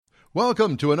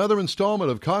Welcome to another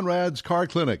installment of Conrad's Car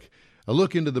Clinic, a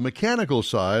look into the mechanical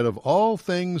side of all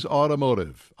things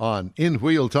automotive on In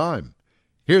Wheel Time.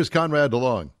 Here's Conrad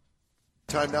DeLong.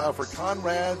 Time now for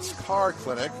Conrad's Car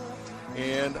Clinic.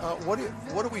 And what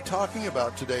are we talking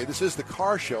about today? This is the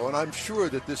car show, and I'm sure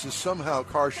that this is somehow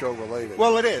car show related.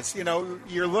 Well, it is. You know,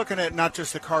 you're looking at not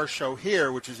just the car show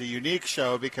here, which is a unique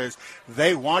show because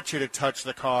they want you to touch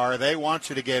the car. They want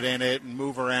you to get in it and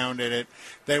move around in it.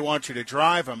 They want you to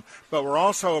drive them. But we're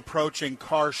also approaching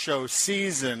car show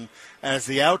season as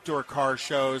the outdoor car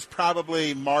shows,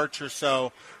 probably March or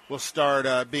so, will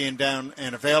start being down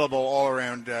and available all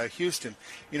around Houston.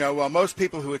 You know, while most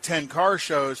people who attend car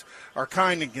shows are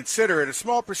kind and considerate, a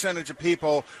small percentage of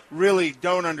people really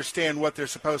don't understand what they're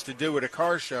supposed to do at a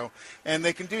car show, and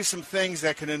they can do some things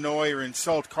that can annoy or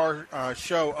insult car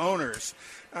show owners.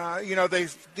 You know,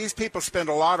 these people spend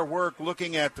a lot of work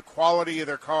looking at the quality of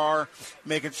their car,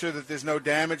 making sure that there's no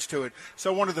damage to it.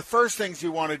 So one of the first things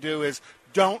you want to do is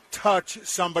don't touch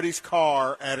somebody's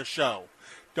car at a show.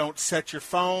 Don't set your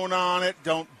phone on it.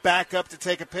 Don't back up to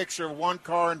take a picture of one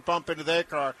car and bump into their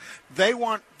car. They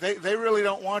really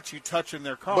don't want you touching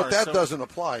their car. But that doesn't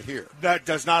apply here. That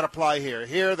does not apply here.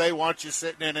 Here they want you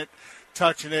sitting in it,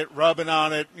 touching it, rubbing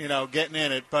on it, you know, getting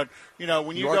in it. But, you know,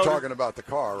 when you are talking about the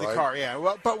car, right? The car, yeah.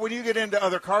 Well, but when you get into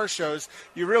other car shows,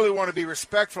 you really want to be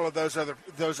respectful of those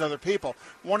other people.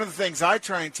 One of the things I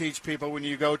try and teach people when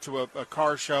you go to a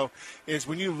car show is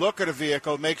when you look at a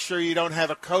vehicle, make sure you don't have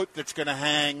a coat that's going to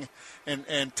hang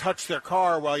and touch their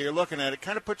car while you're looking at it.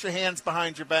 Kind of put your hands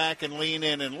behind your back and lean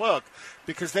in and look,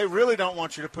 because they really don't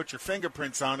want you to put your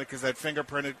fingerprints on it, because that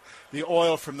fingerprint, the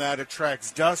oil from that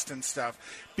attracts dust and stuff.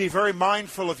 Be very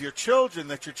mindful of your children,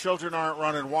 that your children aren't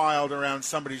running wild around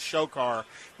somebody's show car.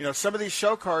 You know, some of these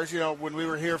show cars, you know, when we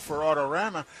were here for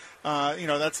Autorama, you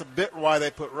know, that's a bit why they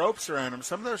put ropes around them.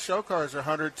 Some of those show cars are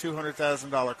 $100,000,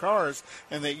 $200,000 cars,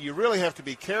 and that you really have to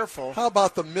be careful. How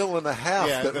about the $1.5 million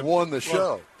that won the show?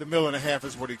 Well, the $1.5 million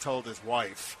is what he told his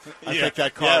wife. I think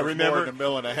that car was more than $1.5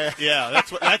 million. Yeah,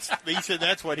 he said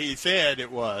that's what he said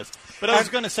it was. But I was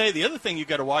going to say the other thing you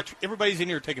got to watch. Everybody's in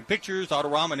here taking pictures,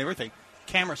 Autorama and everything.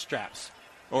 Camera straps.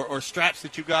 Or straps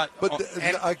that you got. But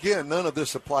again, none of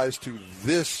this applies to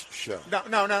this show.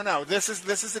 No. This is a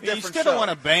different show. You still don't want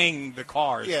to bang the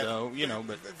cars, though, you know.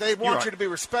 But they want you to be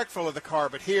respectful of the car,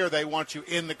 but here they want you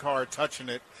in the car touching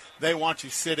it. They want you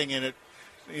sitting in it,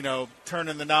 you know,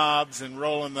 turning the knobs and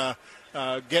rolling the,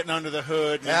 getting under the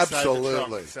hood. And Absolutely. Inside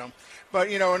the trunk. So,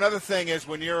 but, you know, another thing is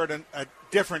when you're at a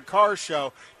different car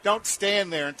show, don't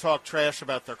stand there and talk trash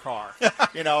about their car.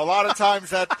 You know, a lot of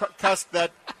times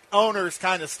that owner's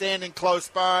kind of standing close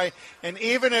by, and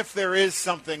even if there is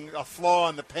a flaw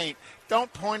in the paint,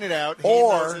 don't point it out. He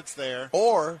knows it's there.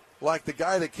 Or like the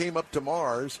guy that came up to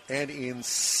Mars and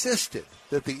insisted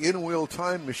that the In-Wheel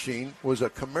Time machine was a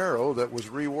Camaro that was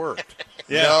reworked.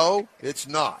 Yeah. No, it's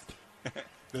not.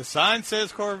 The sign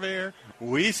says Corvair.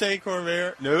 We say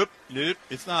Corvair. Nope,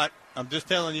 it's not. I'm just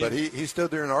telling you. But he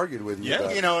stood there and argued with you. Yeah,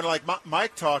 about you know, and like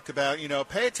Mike talked about, you know,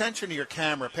 pay attention to your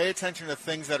camera. Pay attention to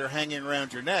things that are hanging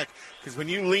around your neck, because when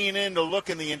you lean in to look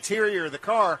in the interior of the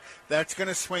car, that's going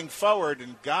to swing forward,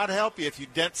 and God help you if you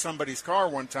dent somebody's car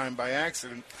one time by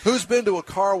accident. Who's been to a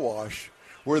car wash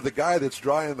where the guy that's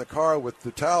drying the car with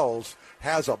the towels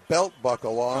has a belt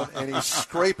buckle on and he's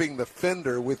scraping the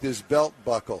fender with his belt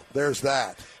buckle? There's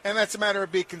that. And that's a matter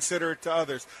of being considerate to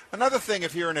others. Another thing,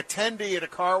 if you're an attendee at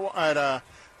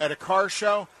a car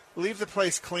show, leave the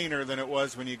place cleaner than it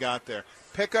was when you got there.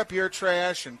 Pick up your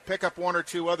trash and pick up one or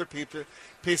two other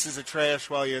pieces of trash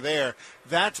while you're there.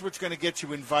 That's what's going to get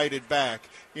you invited back.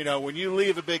 You know, when you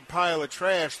leave a big pile of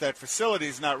trash, that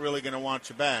facility's not really going to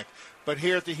want you back. But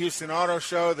here at the Houston Auto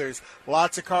Show, there's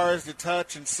lots of cars to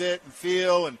touch and sit and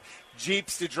feel, and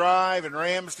Jeeps to drive and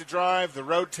Rams to drive, the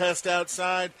road test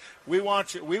outside. We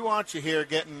want you here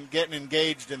getting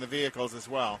engaged in the vehicles as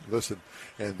well. Listen,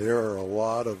 and there are a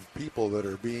lot of people that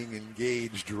are being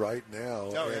engaged right now,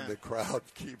 the crowd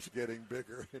keeps getting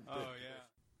bigger and bigger. Oh, yeah.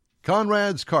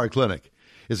 Conrad's Car Clinic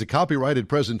is a copyrighted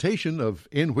presentation of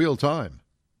In Wheel Time.